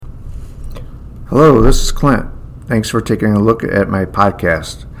Hello, this is Clint. Thanks for taking a look at my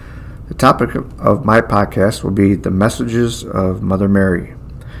podcast. The topic of my podcast will be the messages of Mother Mary.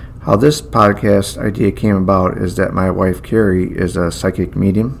 How this podcast idea came about is that my wife Carrie is a psychic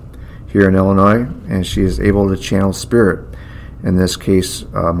medium here in Illinois, and she is able to channel spirit, in this case,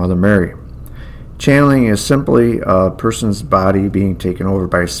 Mother Mary. Channeling is simply a person's body being taken over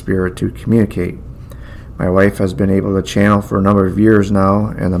by spirit to communicate. My wife has been able to channel for a number of years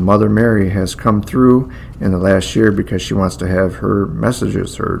now, and the Mother Mary has come through in the last year because she wants to have her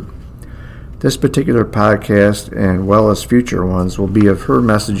messages heard. This particular podcast, and well as future ones, will be of her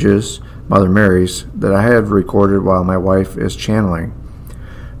messages, Mother Mary's, that I have recorded while my wife is channeling.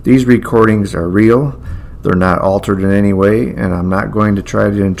 These recordings are real, they're not altered in any way, and I'm not going to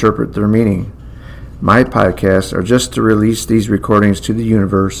try to interpret their meaning. My podcasts are just to release these recordings to the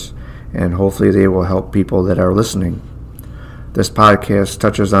universe, and hopefully they will help people that are listening. This podcast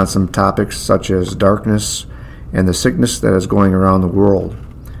touches on some topics such as darkness and the sickness that is going around the world.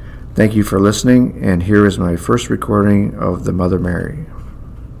 Thank you for listening, and here is my first recording of the Mother Mary.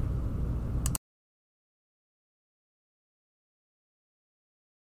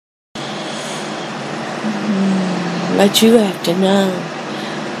 But you have to know,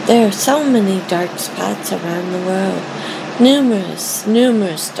 there are so many dark spots around the world. Numerous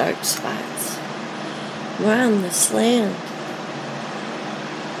dark spots around this land.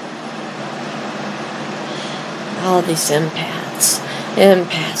 All these empaths,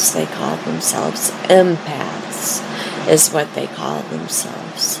 they call themselves empaths, is what they call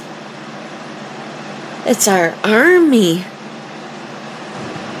themselves. It's our army.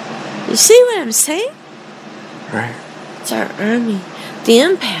 You see what I'm saying? Right. It's our army. The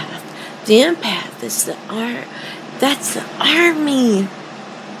empath is that's the army.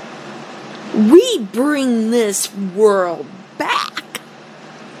 We bring this world back.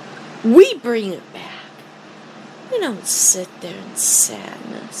 We bring it back. We don't sit there in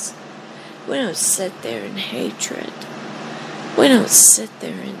sadness. We don't sit there in hatred. We don't sit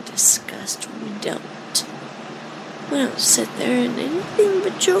there in disgust. We don't. We don't sit there in anything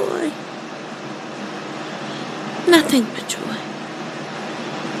but joy. Nothing but joy.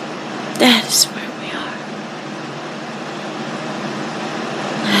 That is where we are.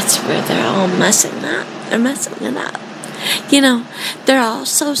 That's where they're all messing up. They're messing it up. You know, they're all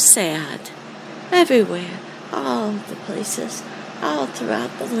so sad. Everywhere. All the places. All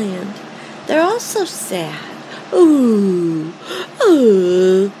throughout the land. They're all so sad. Ooh.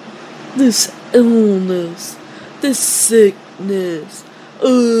 This illness. This sickness.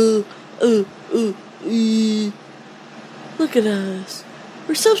 Look at us.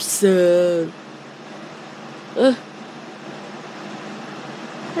 We're so sad.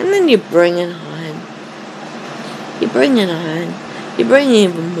 And then you bring it on. You bring it on. You bring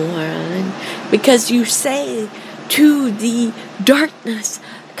even more on. Because you say to the darkness,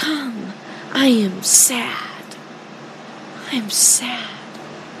 come, I am sad. I am sad.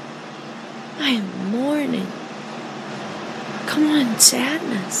 I am mourning. Come on,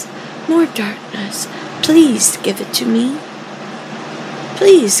 sadness. More darkness. Please give it to me.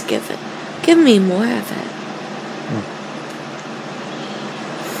 Please give it. Give me more of it.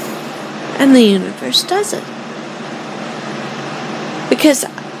 And the universe does it. Because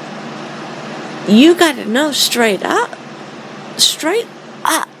you got to know straight up.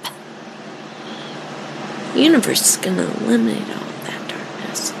 The universe is going to eliminate all that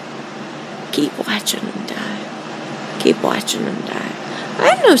darkness. Keep watching them die. Keep watching them die. I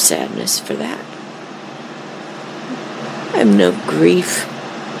have no sadness for that. I have no grief.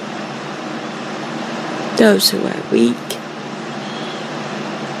 Those who are weak,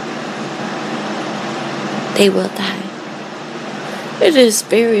 they will die. It is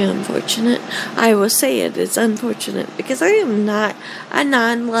very unfortunate. I will say it is unfortunate because I am not a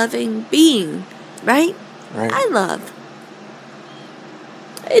non-loving being, right? I love.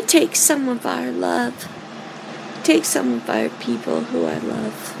 It takes some of our love. It takes some of our people who I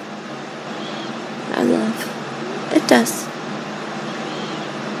love. It does.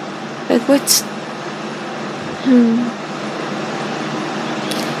 But what's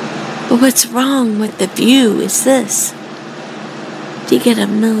wrong with the view is this. You get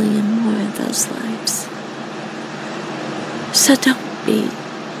 1 million more of those lives. So don't be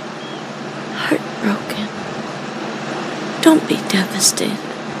heartbroken. Don't be devastated.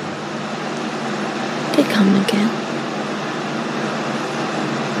 They come again.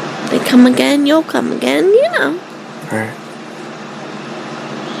 They come again, you'll come again, you know. Right.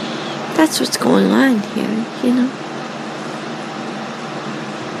 That's what's going on here, you know.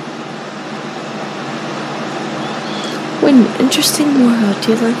 What an interesting world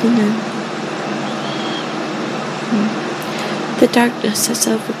you're living in. The darkness has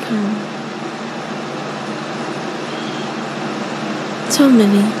overcome. So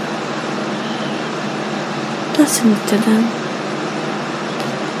many blessings to them.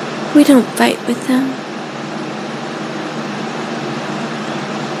 We don't fight with them.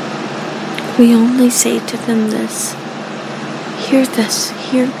 We only say to them this, hear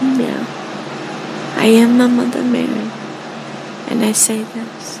me now. I am my Mother Mary, and I say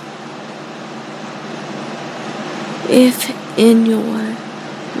this. If in your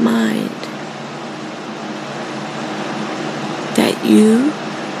mind that you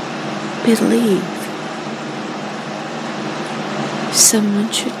believe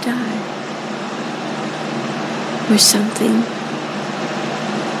someone should die, or something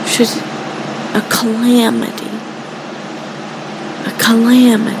a calamity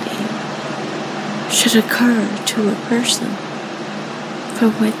should occur to a person for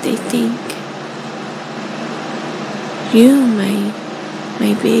what they think, you, my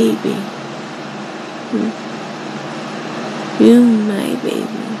baby, you, my baby,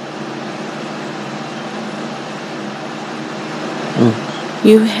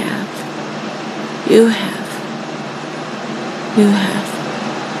 you have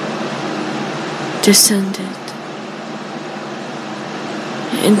descended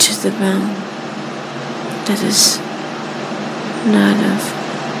into the realm that is not of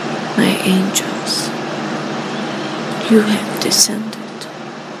my angels. You have descended.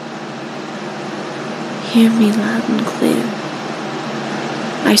 Hear me loud and clear.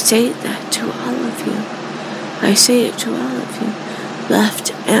 I say that to all of you. I say it to all of you,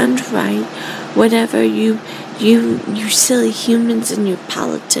 left and right, whatever you silly humans in your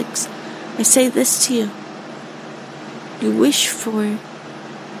politics. I say this to you. You wish for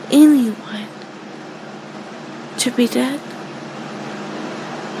anyone to be dead?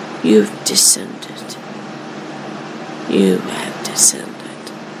 You've descended. You have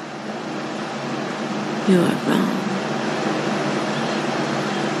descended. You are wrong.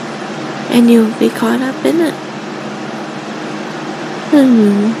 And you will be caught up in it. And you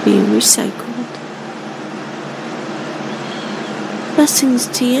will be recycled. Blessings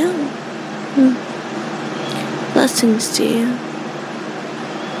to you. Blessings to you.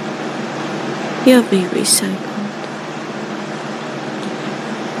 You'll be recycled.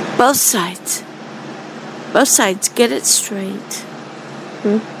 Both sides. Both sides. Get it straight.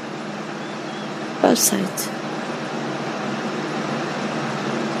 Both sides.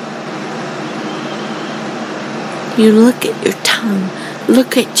 You look at your tongue.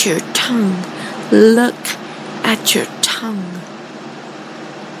 Look at your tongue. Look at your tongue.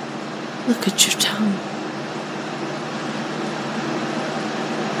 Look at your tongue.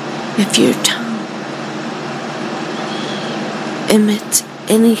 If your tongue emits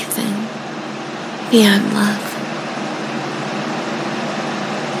anything beyond love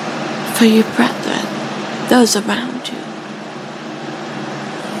for your brethren, those around you,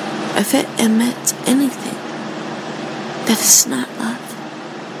 if it emits anything that is not love,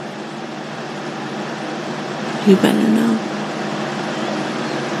 you better know.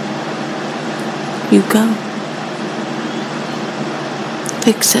 You go.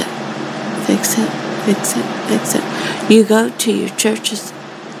 Fix it. Fix it. Fix it. Fix it. You go to your churches.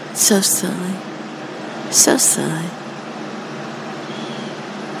 So silly. So silly.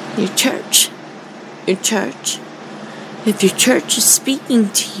 Your church. Your church. If your church is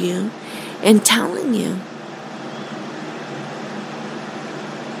speaking to you and telling you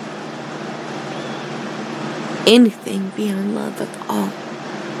anything beyond love at all,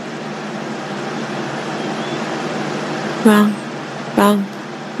 wrong, wrong,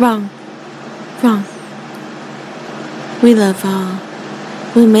 wrong, wrong. We love all.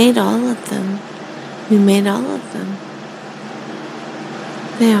 We made all of them. We made all of them.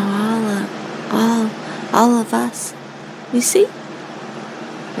 They are all of us. You see?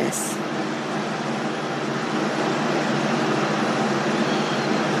 Yes.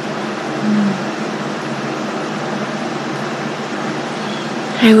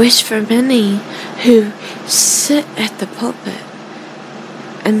 I wish for many who sit at the pulpit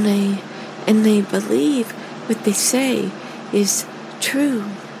and they believe what they say is true.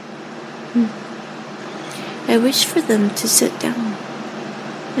 I wish for them to sit down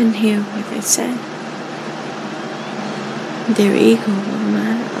and hear what I say. Their ego will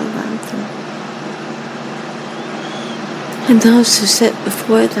not allow them. And those who sit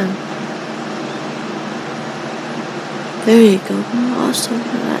before them, their ego will also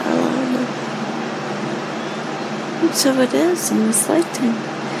not allow them. And so it is in this lifetime.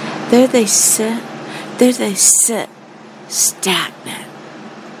 There they sit, stagnant.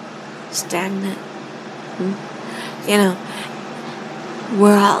 You know,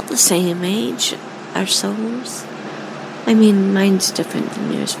 we're all the same age, our souls. I mean, mine's different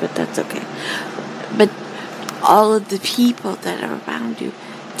than yours, but that's okay. But all of the people that are around you,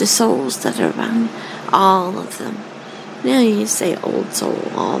 the souls that are around you, all of them. You say old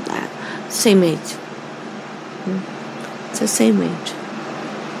soul, all that. Same age. It's the same age.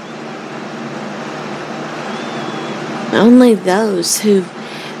 Only those who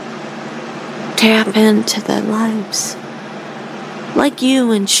tap into their lives, like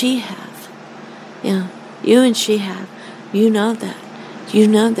you and she have. You and she have. You know that. You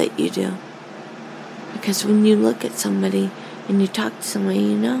know that you do. Because when you look at somebody and you talk to somebody,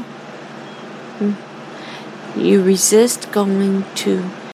 you know. You resist going to